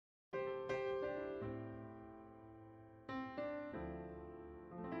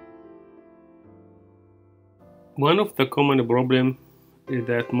One of the common problem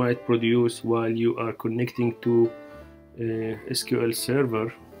that might produce while you are connecting to SQL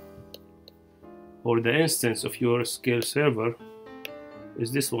Server or the instance of your SQL Server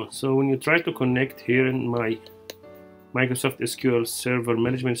is this one. So when you try to connect here in my Microsoft SQL Server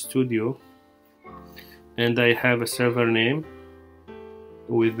Management Studio, and I have a server name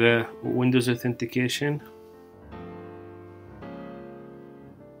with the Windows authentication,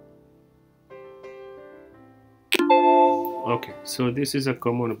 okay, so this is a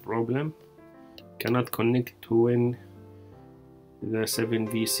common problem. Cannot connect to win the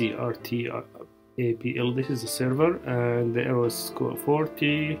 7VCRT APL. This is the server, and the error is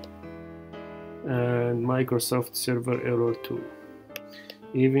 40 and Microsoft Server Error 2.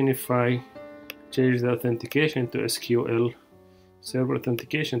 Even if I change the authentication to SQL Server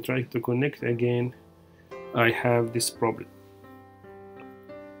authentication, trying to connect again, I have this problem.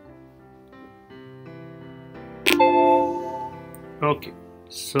 Okay,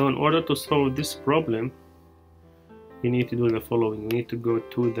 so in order to solve this problem, we need to do the following. We need to go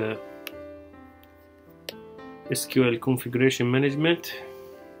to the SQL Configuration Management,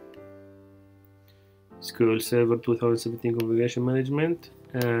 SQL Server 2017 Configuration Management,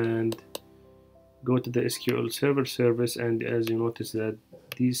 and go to the SQL Server service. And as you notice that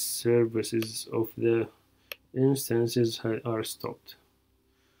these services of the instances are stopped,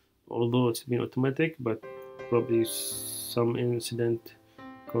 although it's been automatic, but probably some incident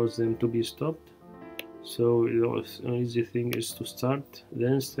caused them to be stopped. So the easy thing is to start the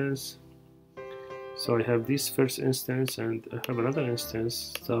instance. So I have this first instance and I have another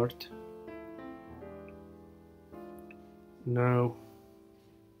instance, start. Now,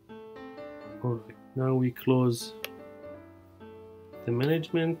 alright, now we close the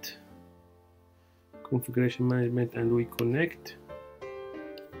management, configuration management, and we connect.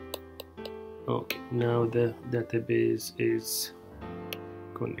 Okay, now the database is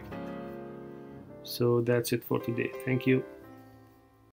connected. So that's it for today. Thank you.